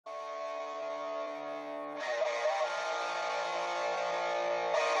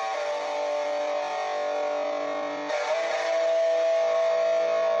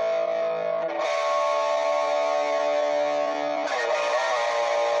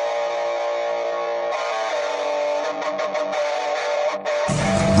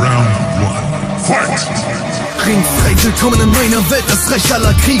Fight! Ringfrei, willkommen in meiner Welt, das Reich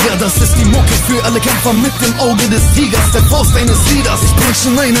aller Krieger. Das ist die Mucke für alle Kämpfer mit dem Auge des Tigers. Der Faust eines Leaders, ich bin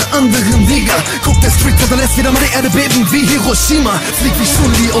schon in einer anderen Liga. Guck, der Street Fighter lässt wieder mal die Erde beben wie Hiroshima. Flieg wie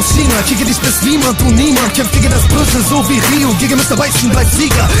Chun-Li aus China, kicke dich bis Lima, du niemand. Kämpf gegen das Böse, so wie Rio, gegen Mr. Weißen bleibt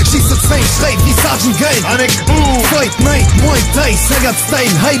Sieger. Schieße zwei, schreit wie Sergeant Geil. Fight Night, Muay Thai, Sagat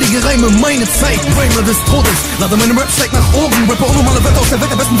Style, heilige Reime, meine Zeit. Reimer des Todes, lade meine Rap steigt nach oben. Rapper unnormale Wörter aus der Welt,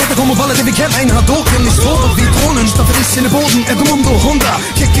 der besten Wörter, Komo-Baller, den wir kennen. Ein Hadoken, ich tobe wie Drohnen, staffe dich in den Boden, Edmundo Honda,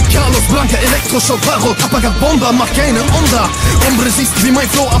 Kicke Carlos Blanca, Elektroschock, Barro, Apagat Bomber, mach keine Onda. Hombre, siehst wie mein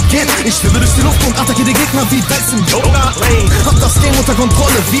Flow abgeht, ich schwimme durch die Luft und attackiere die Gegner wie Dyson Yoga Lane. Hab das Game unter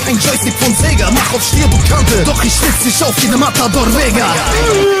Kontrolle, wie ein Joystick von Sega, mach auf Stier, du Kante, doch ich schlitz dich auf wie ne Matador Vega.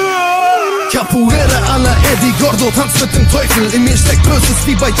 Capoeira a la Eddie Gordo, tanzt mit dem Teufel. In mir steckt Böses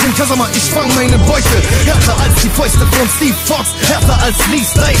wie bei Jim Kazama, ich fang meine Beute. Härter als die Fäuste von Steve Fox, härter als Lee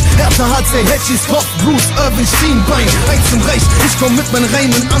Style, härter als der Hedgies Kopf, Bruce Irvin Schienbein. Eins zum Reich, ich komm mit meinen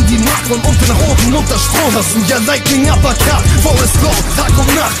Reimen an die Macht, von unten nach oben unter Strohhassen. Ja, Lightning Uppercut, Forest Law, Tag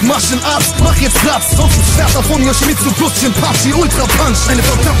und Nacht, Maschenarzt, mach jetzt Platz. Sonst ist Schwerter von Yoshimitsu plus Jinpachi, Ultra Punch. Eine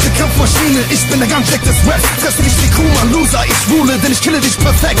verdammte Kampfmaschine, ich bin der Gunjack des Raps. Fresse dich wie Kuma, Loser, ich schwule, denn ich kille dich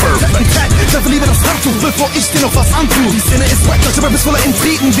perfekt. Treffe lieber das Handtuch, bevor ich dir noch was antue. Die Szene ist wack, aber bist voller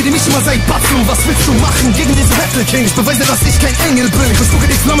Intrigen, wie die Mishima sei Batsu. Was willst du machen gegen diese Battle King? Ich beweise, dass ich kein Engel bin. Ich spucke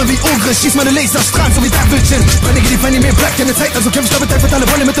die Flamme wie Ogre, schieß meine Laserstrahlen, so wie Devilchin. Reinige die Feinde mir Black, keine Zeit, also kämpf ich damit einfach alle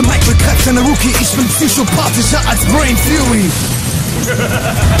Wolle mit dem Mic. Begreift keine Rookie, ich bin psychopathischer als Brain Fury.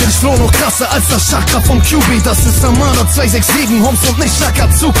 Denn ich floh noch krasser als das Chakra von QB. Das ist Amada 267, Homs und nicht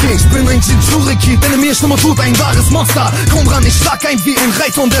Shakatsuki. Ich bin ein Jinchuriki, denn in mir schlimmer tut ein wahres Monster. Komm ran, ich schlag ein wie ein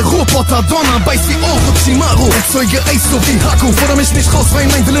Reiter und der Roboter Donner beißt wie Orochimaru. Erzeuge Eis so wie Haku, fordere mich nicht raus, weil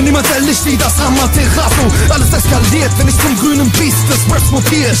mein Wille niemals erlischt wie das Amaterasu. Alles eskaliert, wenn ich zum grünen Biest des Raps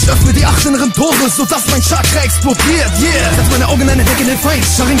mutiert. Ich öffne die 8 inneren Tore, sodass mein Chakra explodiert. Yeah, setz meine Augen in eine Decke in den Feind.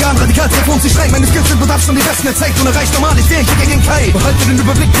 Sharingan, radikal treffen und sie schreien. Meine Skills sind mit Abstand die besten der Zeit und erreicht normal, ich wäre ein Kicker gegen Kai. Behalte den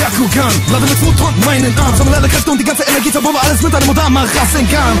Überblick, Byakugan. Lade mit Wut und meinen Arm. Sammle alle Kräfte und die ganze Energie, verbombe alles mit einem Odama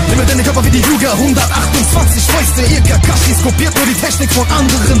Rasengan. Nimm deine Körper wie die Yuga, 128 Fäuste. Ihr Kakashi kopiert nur die Technik von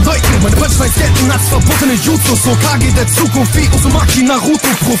anderen Leuten. Meine Punchlines gelten als verbotene Jutsu. Hokage der Zukunft wie Uzumaki, Naruto,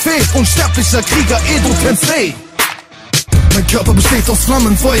 Prophet. Unsterblicher Krieger, Edo Tensei. Mein Körper besteht aus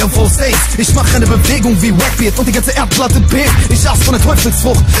Flammen, Feuer, Faust, Ace. Ich mache eine Bewegung wie Wackbeard und die ganze Erdplatte bebt. Ich aß von der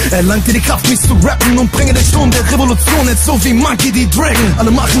Teufelsfrucht, erlangte die Kraft, mich zu rappen und bringe den Sturm der Revolution jetzt so wie Monkey D. Dragon.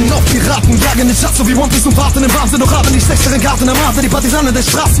 Alle machen auf Piraten, jagen den Schatz so wie One Piece und warten im Wahnsinn. Doch haben die schlechteren Karten am Harte, die Partisanen der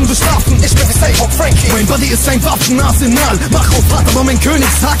Straßen bestrafen. Ich bin wie Cyborg Frankie, mein Body ist ein Waffenarsenal. Mach auf hart, aber mein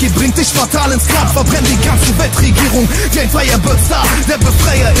Königshaki bringt dich fatal ins Grab. Verbrennt die ganze Weltregierung wie ein Firebird-Star. Der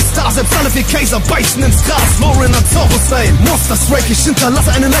Befreier ist da, selbst alle vier Kaiser beißen ins Gras. Lauren Azorus-Style. Monster Strike, ich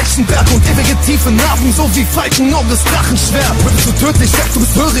hinterlasse einen Leichenberg und ewige tiefe Narben, so wie Falkenauge des Drachenschwert. Rap ist so tödlich, Rap, du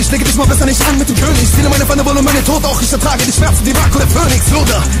bist hörig, lege dich mal besser nicht an mit dem König. Viele meine Feinde wollen meine Tod, auch ich ertrage die Schmerzen wie Marco der Phönix.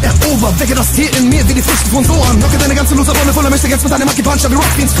 Luder, erober, wecke das Tier in mir wie die Früchte von Soan. Knocke deine ganze Loserwolle voller Mächte jetzt mit einem Monkey Punch, wie Rock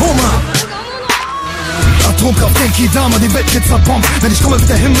wie ins Koma. Atomkraft, Denki, Dama, die Welt geht zerbombt. Wenn ich komme, wird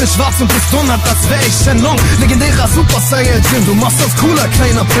der Himmel schwarz und es donnert, als wär ich Shenlong. Legendärer Super Saiyajin, du machst das cooler,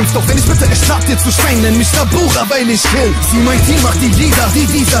 kleiner Prinz. Doch wenn ich bitte erstarrt dir zu schreien, nenn mich Tabura, weil ich kill. Sieh, mein Team macht die Lieder, die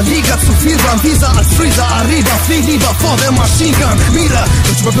dieser Liga zu viel waren. Dieser als Freezer, Arriba, flieh lieber vor der Machine Gun. Mira,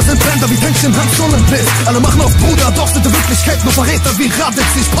 ich represent Blender wie Händchen, Hans und Bliss. Alle machen auf Bruder, doch sind in Wirklichkeit nur Verräter wie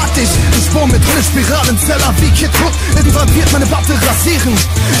Raditz. Ich praktisch, ich spur mit Höllenspiralen, Zeller wie Kid Hook. Irgendwann wird meine Platte rasieren.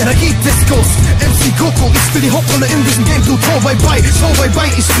 Energie-Discos, MC Goku, ich will die Hauptrolle in diesem Game, du Tor bye-bye, schau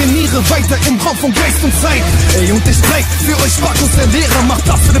bye-bye, ich trainiere weiter im Raum von Geist und Zeit. Ey, und ich bleib für euch Sparkus, der Lehrer, macht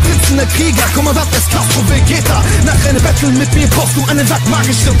Platz für den Prinzen der Krieger, Kommandant des Castro Vegeta. Nach einer Battle mit mir brauchst du einen Sack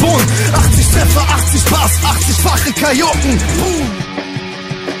magische Bohnen. 80 Treffer, 80 Bars, 80-fache Kajoten. Boom.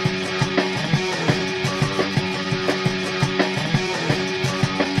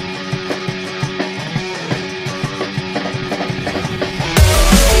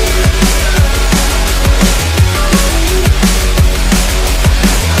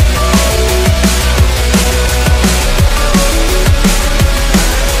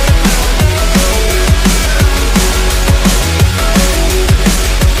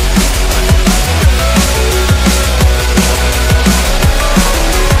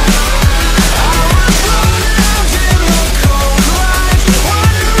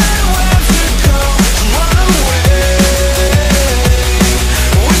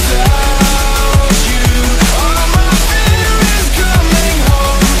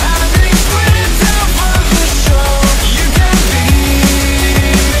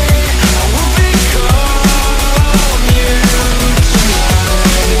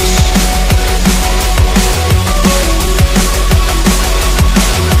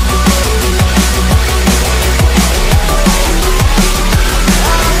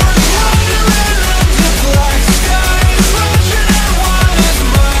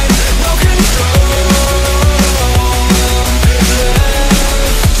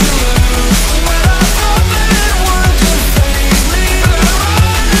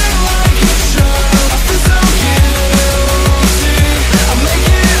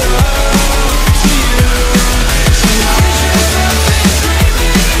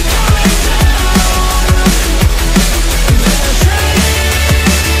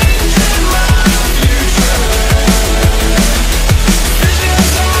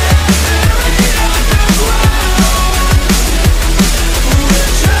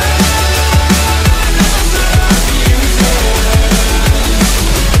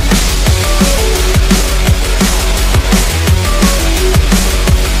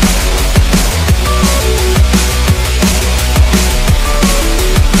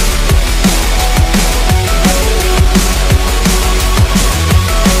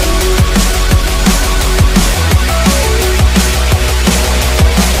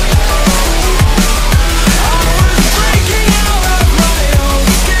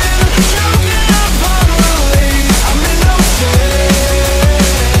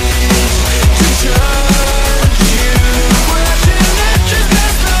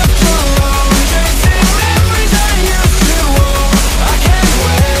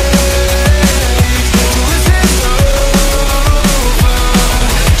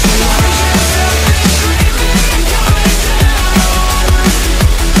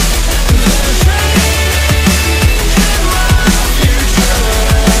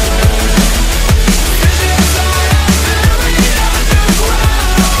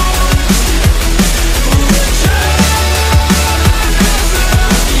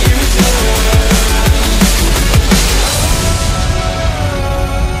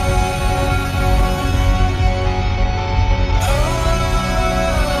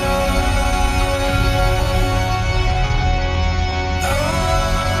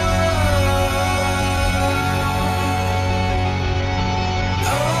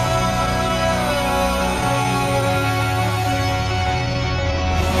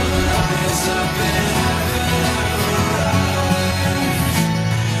 disappear.